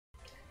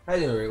Hi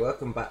everybody,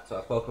 welcome back to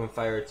our Pokemon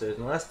Fire Returns.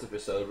 In the last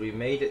episode, we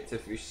made it to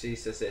Fuchsia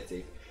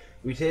City.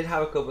 We did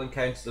have a couple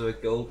encounters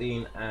with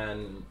Goldeen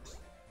and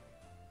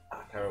I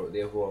can't remember what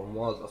the other one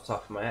was off the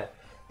top of my head.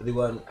 But they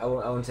weren't, I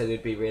wouldn't say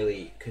they'd be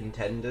really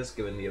contenders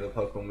given the other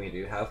Pokemon we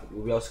do have.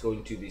 We'll be also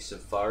going to the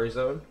Safari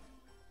Zone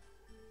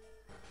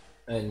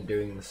and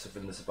doing the stuff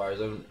in the Safari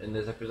Zone in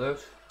this episode.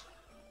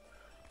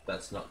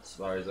 That's not the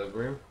Safari Zone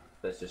room.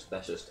 That's just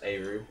a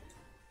room.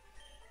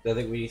 So I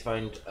think we need to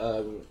find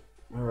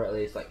or at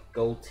least like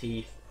gold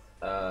teeth.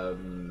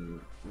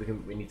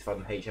 We need to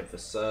find the HM for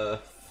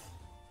Surf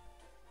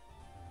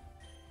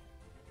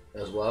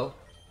as well.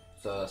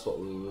 So that's what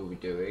we will be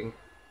doing.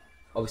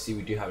 Obviously,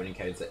 we do have an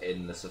encounter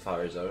in the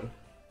Safari Zone.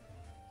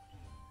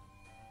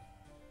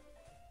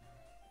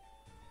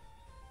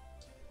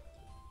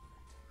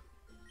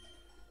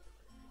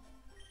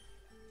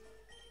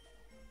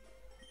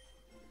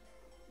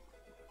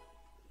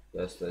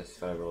 There's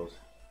 35 rolls.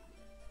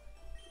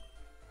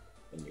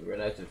 And you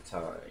run out of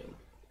time.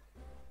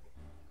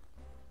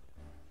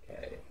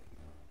 Okay.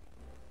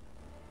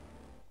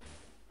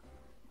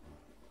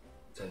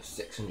 So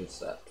 600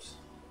 steps.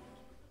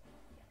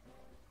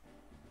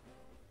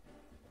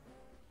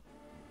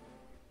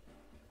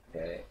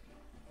 Okay.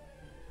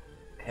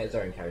 Here's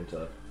our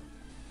encounter.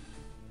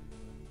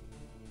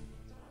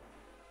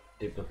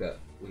 Duplicate.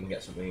 We can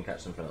get something. We can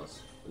catch something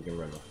else. We can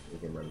run. We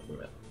can run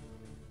from it.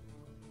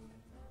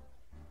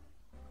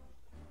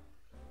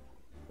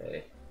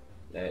 Okay.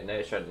 No,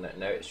 it's trying.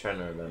 No, it's trying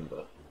to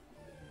remember.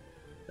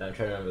 No, I'm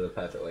trying to remember the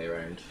perfect way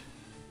around.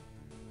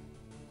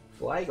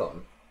 Flygon.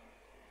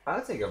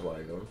 I'll take a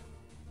Flygon.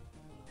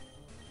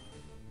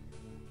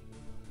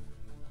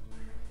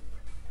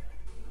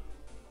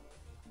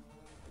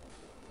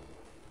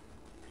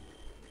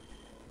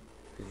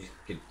 You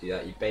could do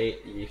that. You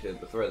bait. You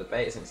should throw the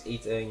bait since it's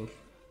eating.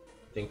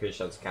 Increase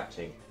chance of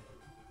catching.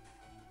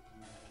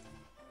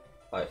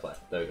 Light fly.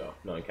 There we go.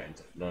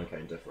 Non-encounter.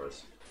 Non-encounter for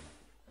us.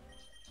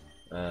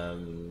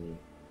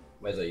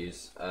 Where's I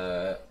use?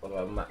 What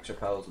about max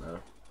repels now?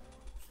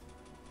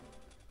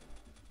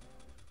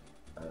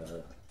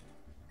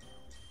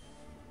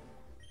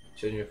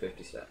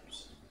 250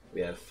 steps.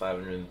 We have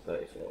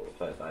 534 or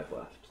 35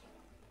 left.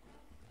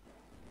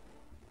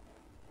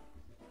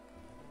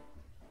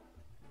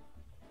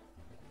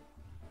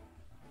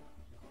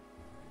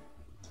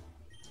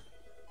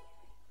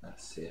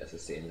 That's a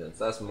seeing done.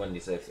 So that's money.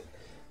 So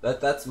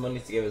that's money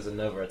to give us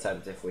another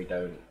attempt if we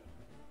don't.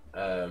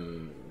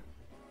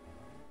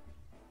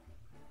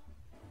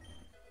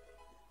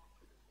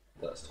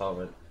 That's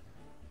torment.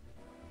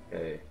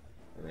 Okay,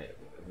 and it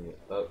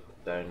up,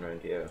 down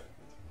around here.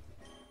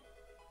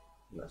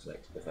 And that's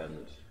next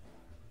defend.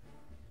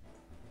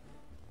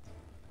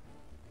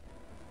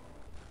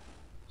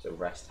 So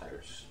rest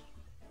house.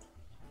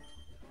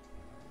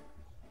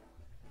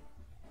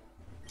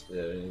 Is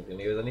there anything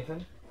to do with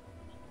anything?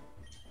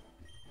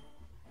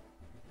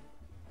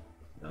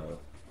 No.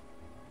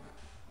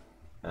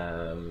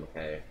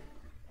 Okay.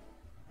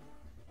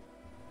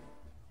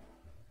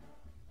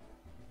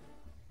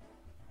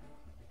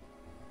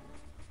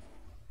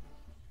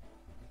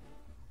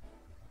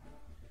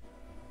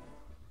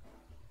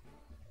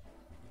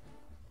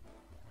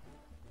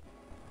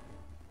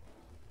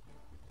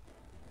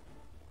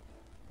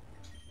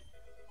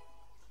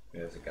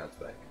 There's a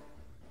Gadsback.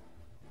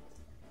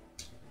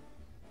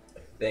 I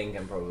think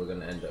I'm probably going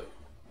to end up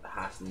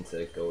having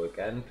to go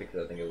again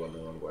because I think I've gone the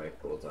wrong way a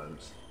couple of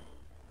times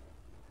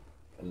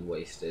and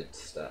wasted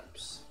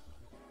steps.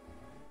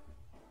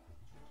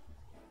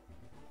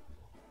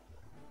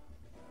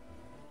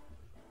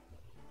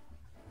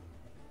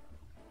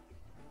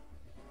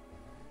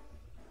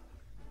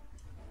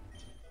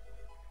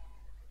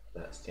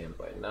 That's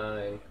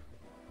 10.9.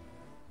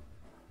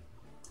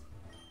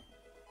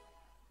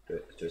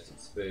 Twisted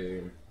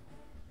Spoon.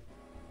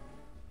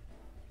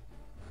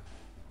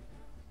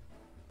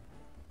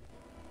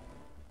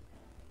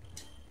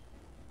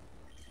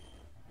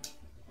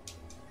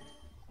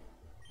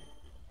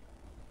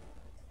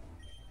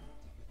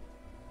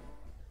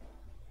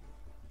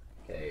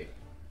 Okay.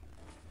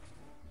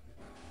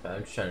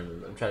 I'm trying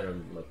to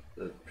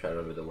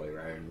remember the way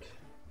around.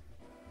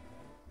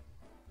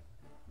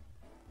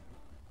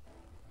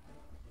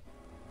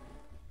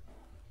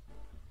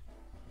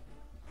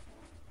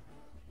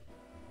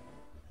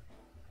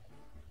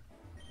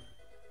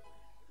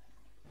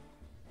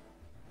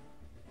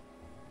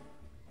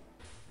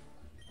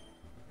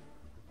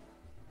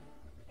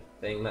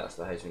 I think that's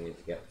the house we need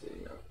to get to,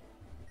 you know.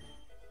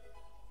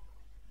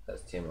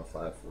 That's TML5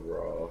 for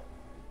raw. I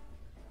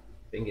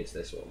think it's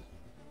this one.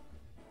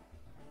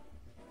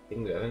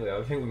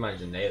 I think we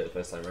managed to nail it the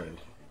first time around.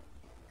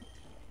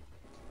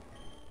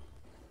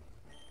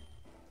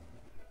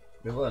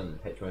 We won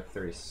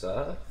HM3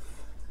 Surf.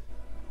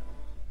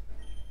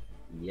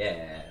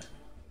 Yeah.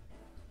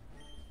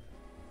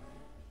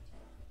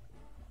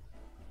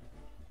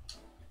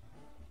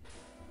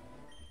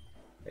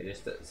 It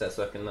just starts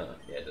working now.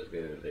 Yeah, it does be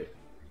able to do.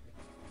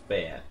 But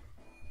yeah.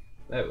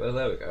 There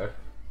we go.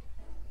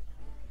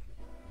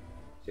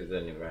 See if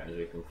there's any items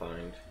we can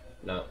find.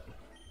 No.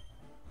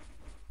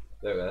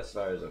 There we go, as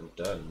far as I'm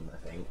done, I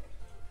think.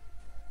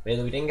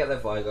 Maybe we didn't get the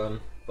Flygon,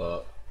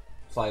 but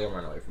Flygon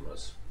ran away from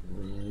us.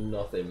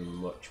 Nothing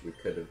much we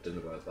could have done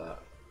about that.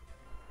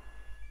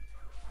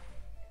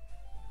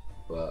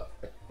 But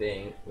I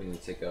think we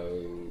need to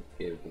go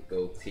give the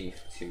gold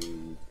teeth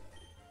to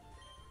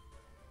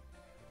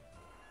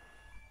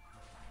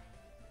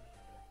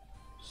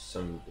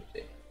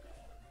somebody.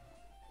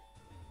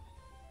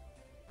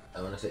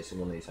 I want to say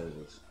someone of these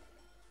houses.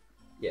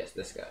 Yes,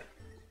 this guy.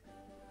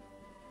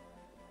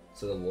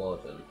 To the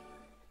warden.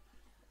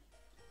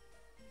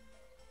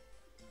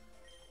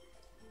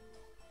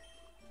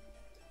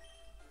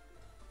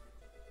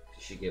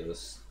 She give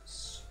us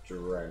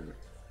strength.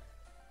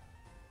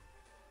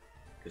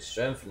 Because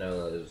strength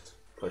knows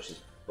pushes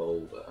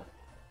boulder.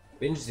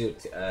 We can just do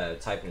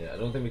typing it. I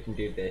don't think we can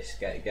do this.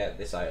 Get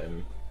this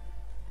item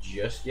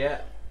just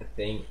yet. I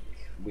think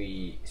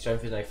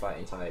strength is no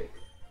fighting type.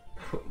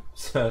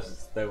 So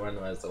don't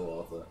randomize the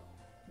water.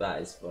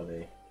 That is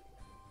funny.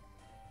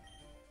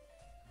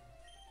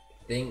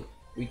 I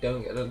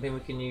don't think we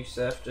can use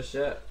surf just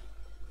yet.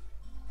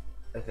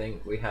 I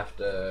think we have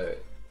to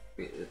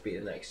beat the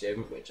next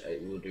gym, which I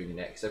will do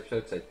next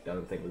episode because I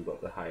don't think we've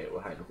got the high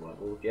enough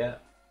level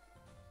yet.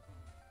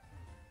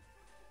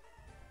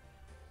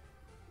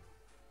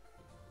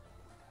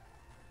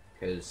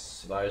 Because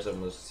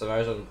Savarizon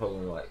was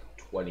probably like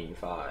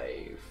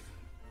 25.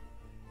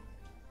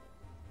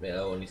 I mean, I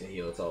don't need to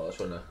heal at all. I just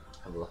want to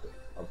have a look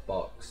at a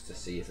box to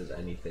see if there's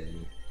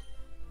anything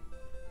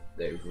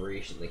that we've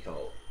recently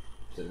caught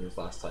since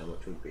last time,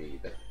 which would be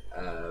the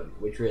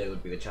which really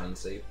would be the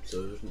Chansey.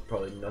 So there's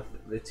probably nothing.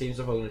 The teams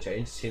are probably going to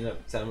change.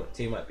 The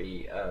team might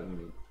be a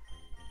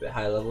bit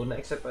higher level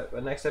next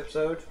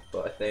episode,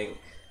 but I think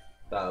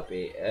that'll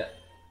be it.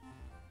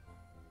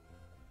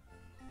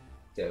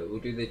 So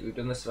we've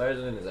done the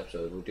Savarizon in this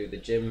episode. We'll do the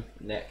gym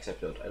next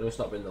episode. I know it's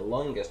not been the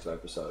longest of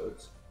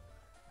episodes,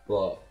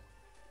 but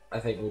I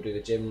think we'll do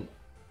the gym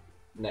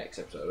next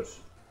episode,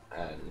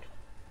 and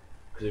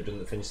because we've done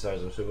the finish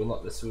Savarizon, so we'll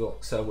not the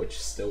Nuzlocke, which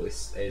still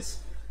is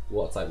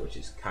water type, which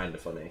is kind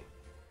of funny.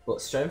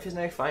 But strength is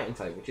now fighting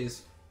type, which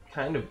is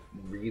kind of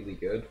really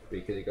good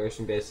because it goes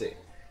from basic.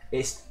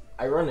 It's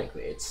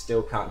ironically it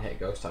still can't hit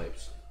ghost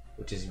types,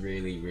 which is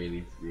really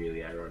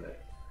ironic.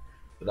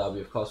 But that'll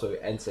be of course where we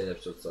end today's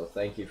episode. So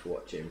thank you for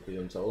watching. Please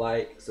remember to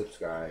like,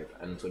 subscribe,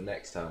 and until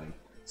next time,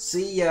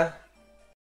 see ya.